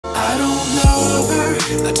I don't love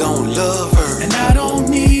her. I don't love her. And I don't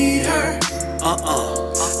need her.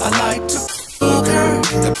 I like to fuck her.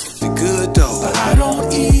 The good dog. But I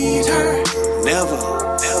don't eat her. Never.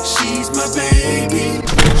 She's my baby.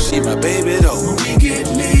 She my baby though. When we get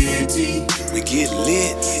litty, we get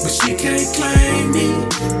lit. But she can't claim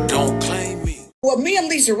me. Don't claim me. Well, me and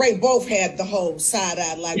Lisa Ray both had the whole side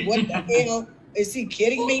eye. Like, what the hell? Is he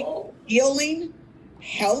kidding me? Healing?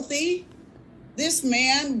 Healthy? This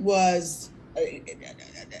man was a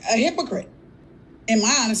hypocrite. In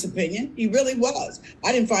my honest opinion, he really was.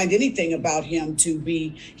 I didn't find anything about him to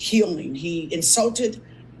be healing. He insulted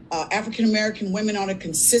African-American women on a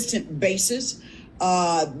consistent basis.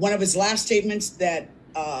 One of his last statements that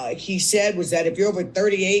he said was that if you're over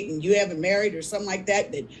 38 and you haven't married or something like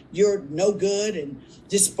that, that you're no good and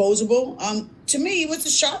disposable. To me, it was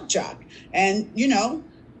a shock jock. And, you know,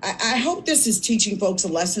 I hope this is teaching folks a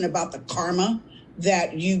lesson about the karma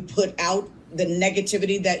that you put out, the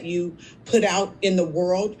negativity that you put out in the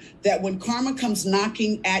world, that when karma comes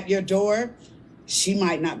knocking at your door, she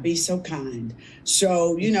might not be so kind.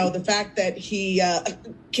 So, you know, the fact that he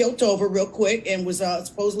killed over real quick and was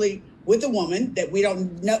supposedly with a woman that we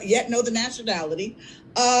don't yet know the nationality,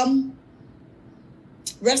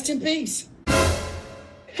 rest in peace.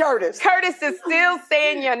 Curtis. Curtis is still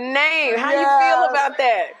saying your name. How you feel about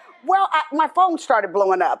that? Well, my phone started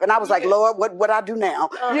blowing up, and I was like, Lord, what I do now?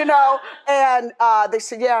 You know? And they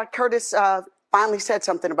said, yeah, Curtis finally said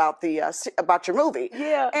something about about your movie.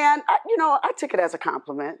 Yeah. And, you know, I took it as a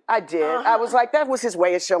compliment. I did. I was like, that was his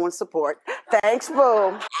way of showing support. Thanks,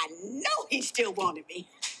 boom. I know he still wanted me.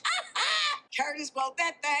 Curtis want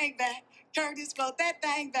that thing back. Curtis want that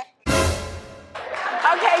thing back.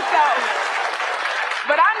 Okay, so,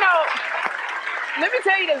 but I know, let me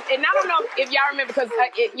tell you this, and I don't know if y'all remember, because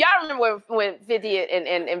y'all remember when 50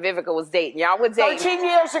 and Vivica was dating. Y'all were dating. 13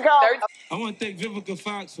 years ago. I want to thank Vivica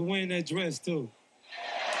Fox for wearing that dress, too.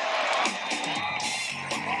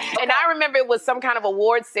 And I remember it was some kind of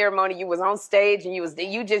award ceremony. You was on stage and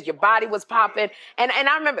your body was popping. And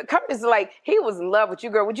I remember Curtis, like, he was in love with you,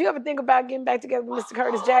 girl. Would you ever think about getting back together with Mr.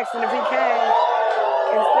 Curtis Jackson if he came?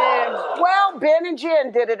 Instead? Well, Ben and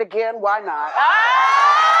Jen did it again. Why not?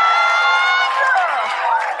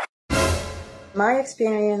 My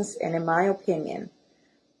experience and in my opinion,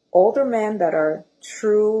 older men that are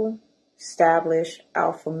true, established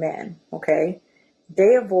alpha men, okay?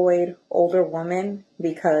 They avoid older women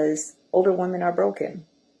because older women are broken.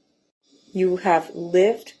 You have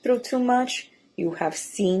lived through too much. You have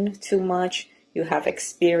seen too much. You have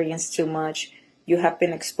experienced too much. You have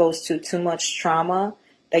been exposed to too much trauma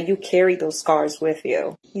that you carry those scars with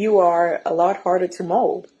you. You are a lot harder to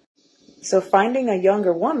mold. So finding a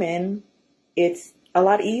younger woman, it's a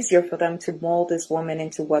lot easier for them to mold this woman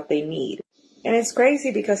into what they need. And it's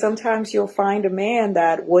crazy because sometimes you'll find a man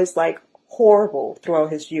that was like horrible throughout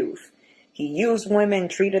his youth. He used women,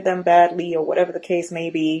 treated them badly, or whatever the case may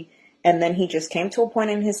be. And then he just came to a point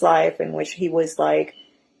in his life in which he was like,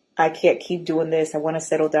 I can't keep doing this. I want to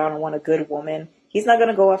settle down. I want a good woman. He's not going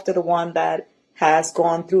to go after the one that has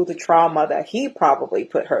gone through the trauma that he probably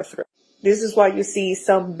put her through. This is why you see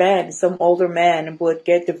some men, some older men would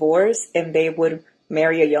get divorced and they would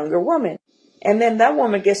marry a younger woman. And then that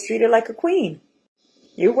woman gets treated like a queen.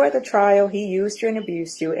 You were the trial, he used you and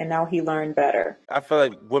abused you, and now he learned better. I feel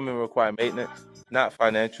like women require maintenance, not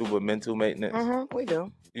financial, but mental maintenance. We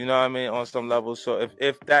do. You know what I mean? On some level. So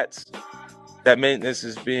if that maintenance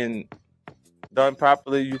is being done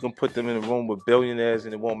properly, you can put them in a room with billionaires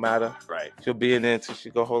and it won't matter. Right. She'll be in there until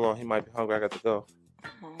she go, hold on, he might be hungry, I got to go.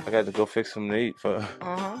 I got to go fix something to eat. For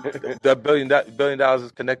that $1 billion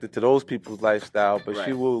is connected to those people's lifestyle, but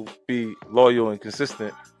she will be loyal and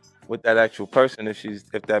consistent with that actual person if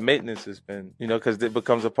that maintenance has been, you know, because it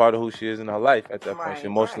becomes a part of who she is in her life at that point. She's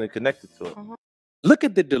emotionally connected to it. Look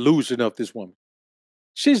at the delusion of this woman.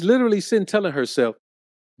 She's literally sitting telling herself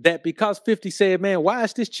that because 50 said, man, why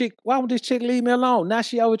won't this chick leave me alone? Now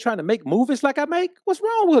she always trying to make movies like I make? What's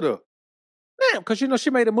wrong with her? Damn, because, you know,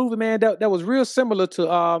 she made a movie, man, that was real similar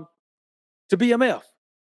to BMF.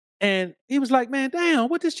 And he was like, man, damn,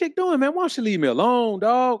 what this chick doing, man? Why don't she leave me alone,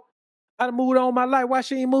 dog? I done moved on my life. Why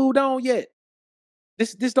she ain't moved on yet?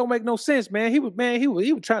 This don't make no sense, man. He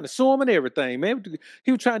was trying to sue him and everything, man.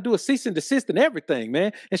 He was trying to do a cease and desist and everything,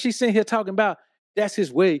 man. And she's sitting here talking about that's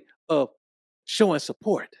his way of showing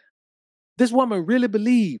support. This woman really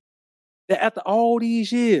believed that after all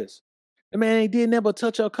these years, the man did never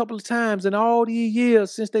touch her a couple of times in all these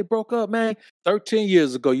years since they broke up, man. 13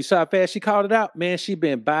 years ago, you saw how fast she called it out? Man, she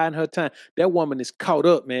been buying her time. That woman is caught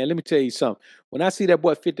up, man. Let me tell you something. When I see that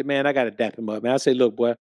boy 50, man, I got to dap him up, man. I say, look,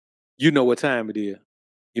 boy, you know what time it is.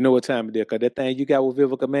 You know what time it is, because that thing you got with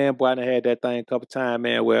Vivica, man, boy, I done had that thing a couple times,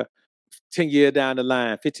 man, where 10 years down the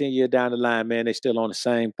line, 15 years down the line, man, they still on the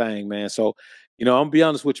same thing, man. So, I'm going to be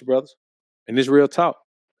honest with you, brothers, and this real talk.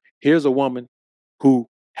 Here's a woman who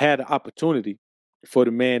had an opportunity for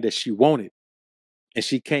the man that she wanted, and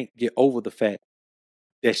she can't get over the fact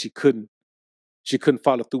that she couldn't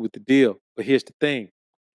follow through with the deal. But here's the thing.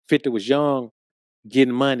 50 was young,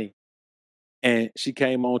 getting money, and she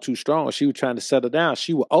came on too strong. She was trying to settle down.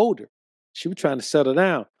 She was older. She was trying to settle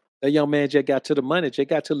down. That young man just got to the money, just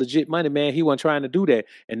got to legit money, man. He wasn't trying to do that.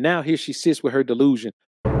 And now here she sits with her delusion.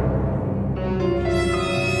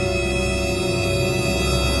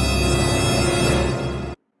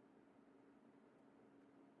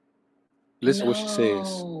 Listen what she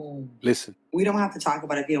says. Listen. We don't have to talk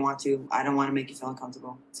about it if you don't want to. I don't want to make you feel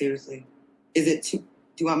uncomfortable. Seriously. Is it too... Do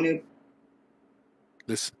you want me to...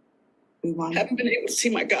 Listen. I haven't been able to see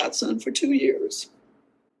my godson for 2 years.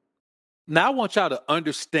 Now, I want y'all to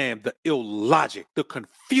understand the illogic, the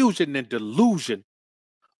confusion and delusion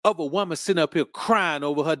of a woman sitting up here crying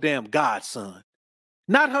over her damn godson.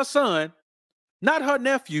 Not her son, not her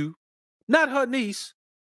nephew, not her niece,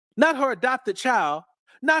 not her adopted child,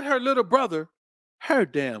 not her little brother, her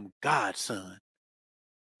damn godson.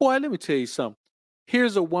 Boy, let me tell you something.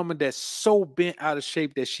 Here's a woman that's so bent out of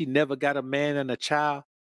shape that she never got a man and a child,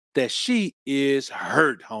 that she is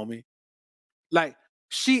hurt, homie. Like,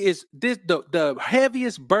 she is the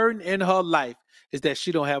heaviest burden in her life is that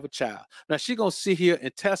she don't have a child. Now she gonna sit here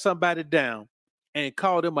and tear somebody down and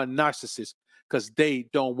call them a narcissist because they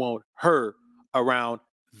don't want her around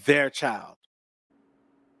their child.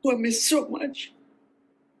 Oh, I miss so much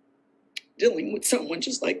dealing with someone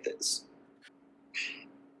just like this.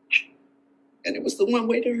 And it was the one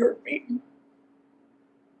way to hurt me.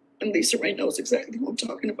 And Lisa Ray knows exactly who I'm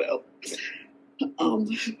talking about.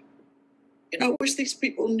 And I wish these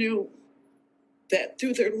people knew that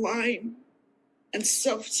through their lying and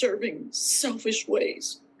self-serving, selfish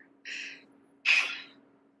ways,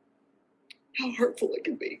 how hurtful it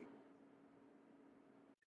can be.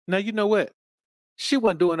 Now, you know what? She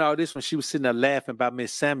wasn't doing all this when she was sitting there laughing about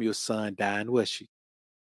Miss Samuel's son dying, was she?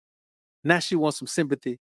 Now she wants some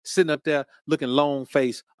sympathy, sitting up there looking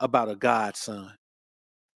long-faced about a godson.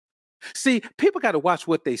 See, people got to watch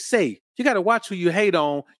what they say. You got to watch who you hate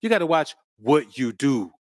on. You got to watch what you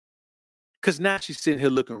do. Because now she's sitting here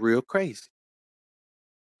looking real crazy,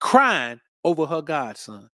 crying over her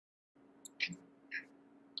godson.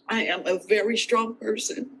 I am a very strong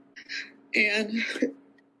person, and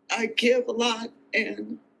I give a lot,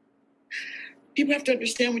 and people have to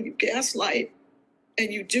understand when you gaslight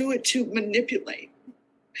and you do it to manipulate,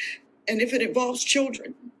 and if it involves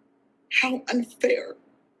children, how unfair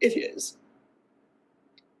it is.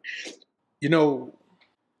 You know,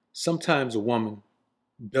 sometimes a woman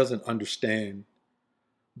doesn't understand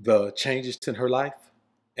the changes in her life,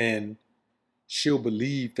 and she'll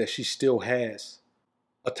believe that she still has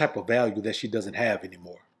a type of value that she doesn't have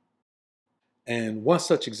anymore. And one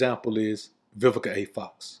such example is Vivica A.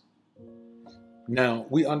 Fox. Now,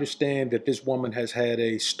 we understand that this woman has had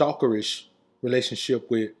a stalkerish relationship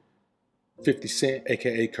with 50 Cent,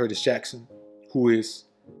 aka Curtis Jackson, who is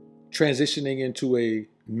transitioning into a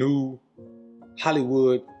new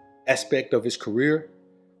Hollywood aspect of his career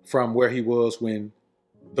from where he was when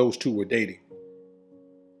those two were dating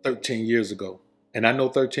 13 years ago. And I know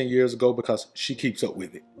 13 years ago because she keeps up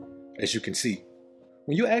with it, as you can see.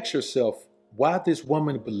 When you ask yourself why this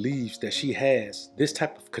woman believes that she has this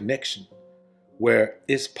type of connection where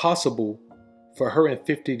it's possible for her and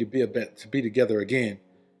 50 to be together again,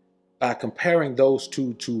 by comparing those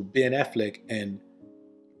two to Ben Affleck and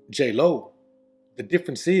J-Lo, the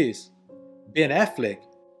difference is Ben Affleck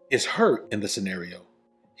is hurt in the scenario.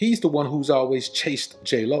 He's the one who's always chased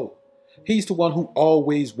J-Lo. He's the one who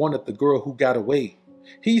always wanted the girl who got away.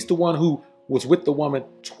 He's the one who was with the woman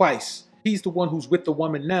twice. He's the one who's with the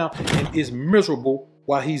woman now and is miserable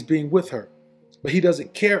while he's being with her. But he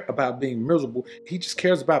doesn't care about being miserable. He just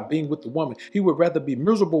cares about being with the woman. He would rather be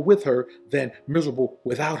miserable with her than miserable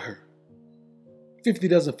without her. 50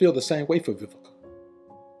 doesn't feel the same way for Vivica.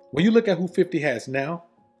 When you look at who 50 has now,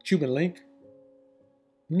 Cuban Link,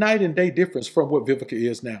 night and day difference from what Vivica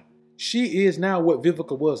is now. She is now what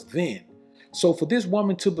Vivica was then. So for this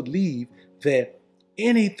woman to believe that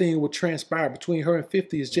anything would transpire between her and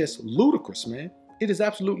 50 is just ludicrous, man. It is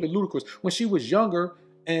absolutely ludicrous. When she was younger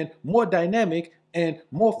and more dynamic and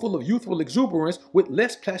more full of youthful exuberance with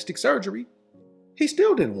less plastic surgery, he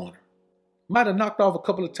still didn't want her. Might have knocked off a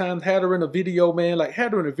couple of times, had her in a video, man,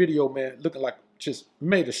 looking like just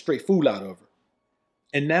made a straight fool out of her.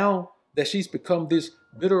 And now that she's become this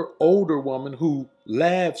bitter older woman who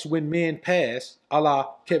laughs when men pass, a la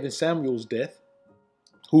Kevin Samuel's death,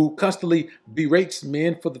 who constantly berates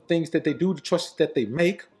men for the things that they do, the choices that they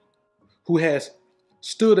make, who has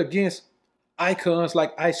stood against icons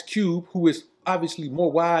like Ice Cube, who is obviously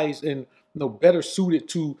more wise and better suited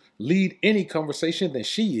to lead any conversation than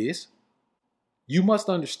she is. You must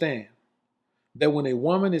understand that when a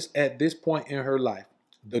woman is at this point in her life,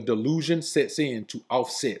 the delusion sets in to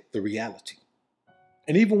offset the reality.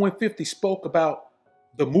 And even when 50 spoke about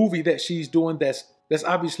the movie that she's doing that's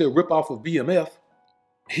obviously a ripoff of BMF,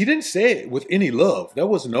 he didn't say it with any love. There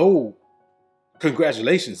was no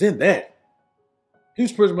congratulations in that. He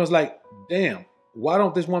was pretty much like, damn, why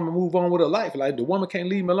don't this woman move on with her life? Like, the woman can't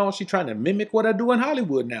leave me alone. She's trying to mimic what I do in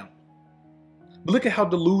Hollywood now. But look at how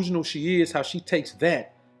delusional she is, how she takes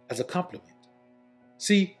that as a compliment.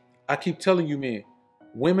 See, I keep telling you, men,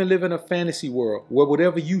 women live in a fantasy world where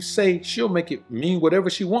whatever you say, she'll make it mean whatever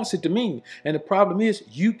she wants it to mean. And the problem is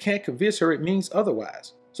you can't convince her it means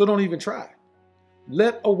otherwise. So don't even try.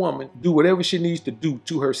 Let a woman do whatever she needs to do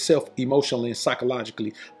to herself emotionally and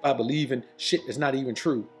psychologically by believing shit that's not even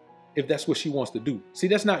true, if that's what she wants to do. See,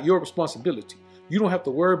 that's not your responsibility. You don't have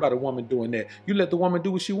to worry about a woman doing that. You let the woman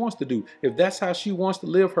do what she wants to do. If that's how she wants to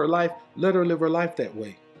live her life, let her live her life that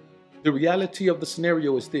way. The reality of the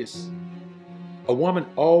scenario is this. A woman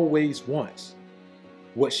always wants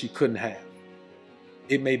what she couldn't have.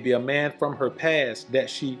 It may be a man from her past that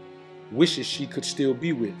she wishes she could still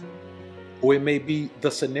be with. Or it may be the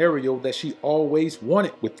scenario that she always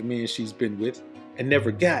wanted with the men she's been with and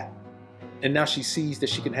never got. And now she sees that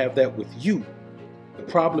she can have that with you. The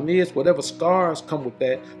problem is whatever scars come with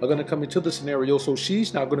that are going to come into the scenario, so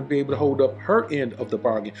she's not going to be able to hold up her end of the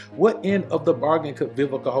bargain. What end of the bargain could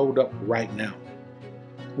Vivica hold up right now?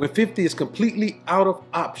 When 50 is completely out of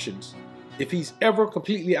options, if he's ever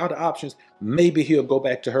completely out of options, maybe he'll go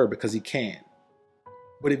back to her because he can.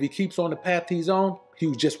 But if he keeps on the path he's on,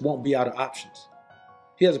 he just won't be out of options.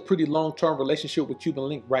 He has a pretty long-term relationship with Cuban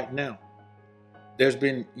Link right now. There's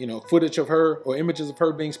been, footage of her or images of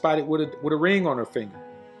her being spotted with a ring on her finger.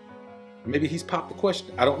 Maybe he's popped the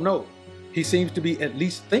question. I don't know. He seems to be at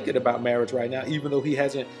least thinking about marriage right now, even though he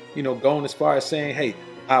hasn't, gone as far as saying, hey,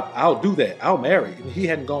 I'll do that. I'll marry. He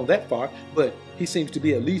hadn't gone that far, but he seems to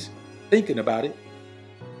be at least thinking about it.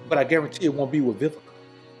 But I guarantee it won't be with Vivica.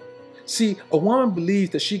 See, a woman believes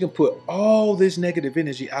that she can put all this negative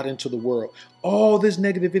energy out into the world, all this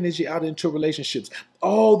negative energy out into relationships,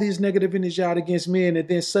 all this negative energy out against men, and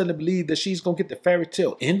then suddenly believe that she's going to get the fairy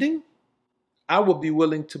tale ending? I would be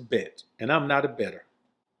willing to bet, and I'm not a bettor,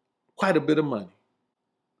 quite a bit of money,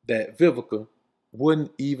 that Vivica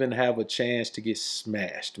wouldn't even have a chance to get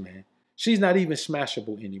smashed, man. She's not even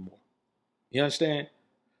smashable anymore. You understand?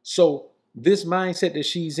 So this mindset that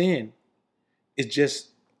she's in is just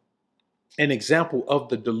an example of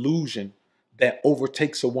the delusion that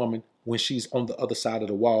overtakes a woman when she's on the other side of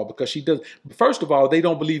the wall, because she does. First of all, they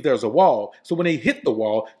don't believe there's a wall. So when they hit the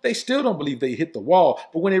wall, they still don't believe they hit the wall.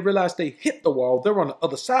 But when they realize they hit the wall, they're on the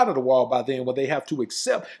other side of the wall by then, where they have to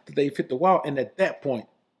accept that they've hit the wall. And at that point,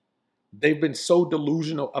 they've been so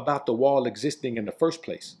delusional about the wall existing in the first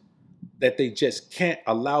place that they just can't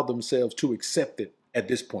allow themselves to accept it at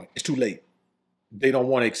this point. It's too late. They don't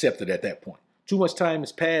want to accept it at that point. Too much time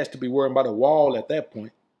has passed to be worrying about a wall at that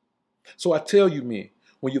point. So I tell you, men,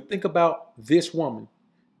 when you think about this woman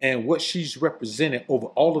and what she's represented over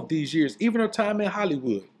all of these years, even her time in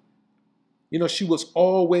Hollywood, she was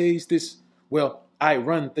always this, well, I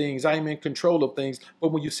run things, I'm in control of things.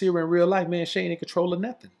 But when you see her in real life, man, she ain't in control of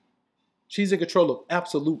nothing. She's in control of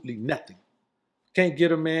absolutely nothing. Can't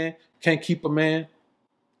get a man, can't keep a man.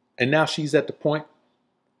 And now she's at the point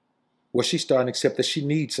where she's starting to accept that she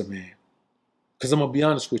needs a man. Because I'm going to be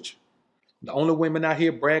honest with you. The only women out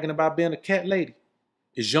here bragging about being a cat lady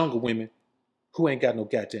is younger women who ain't got no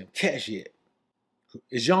goddamn cash yet.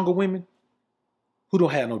 It's younger women who don't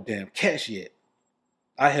have no damn cash yet.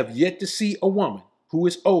 I have yet to see a woman who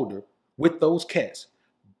is older with those cats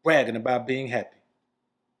bragging about being happy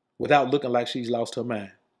without looking like she's lost her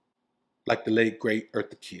mind, like the late, great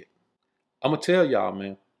Eartha Kitt. I'm going to tell y'all,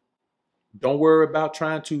 man, don't worry about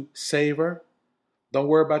trying to save her. Don't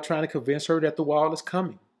worry about trying to convince her that the wall is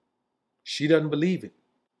coming. She doesn't believe it.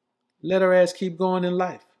 Let her ass keep going in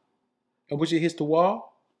life. And when she hits the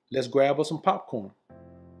wall, let's grab her some popcorn.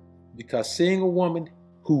 Because seeing a woman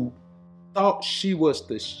who thought she was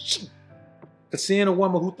the shit,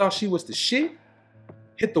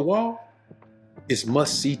 hit the wall is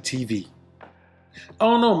must-see TV. I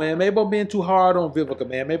don't know, man. Maybe I'm being too hard on Vivica,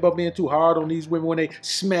 man. Maybe I'm being too hard on these women when they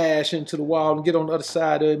smash into the wall and get on the other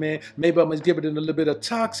side of it, man. Maybe I'm exhibiting a little bit of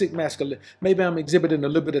toxic masculinity. Maybe I'm exhibiting a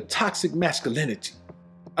little bit of toxic masculinity.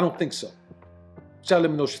 I don't think so. Y'all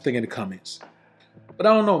let me know what you think in the comments. But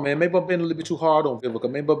I don't know, man. Maybe I'm being a little bit too hard on Vivica.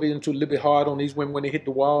 Maybe I'm being a little bit hard on these women when they hit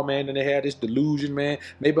the wall, man, and they have this delusion, man.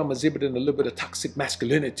 Maybe I'm exhibiting a little bit of toxic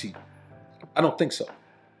masculinity. I don't think so.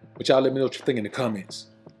 But y'all let me know what you think in the comments.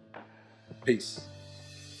 Peace.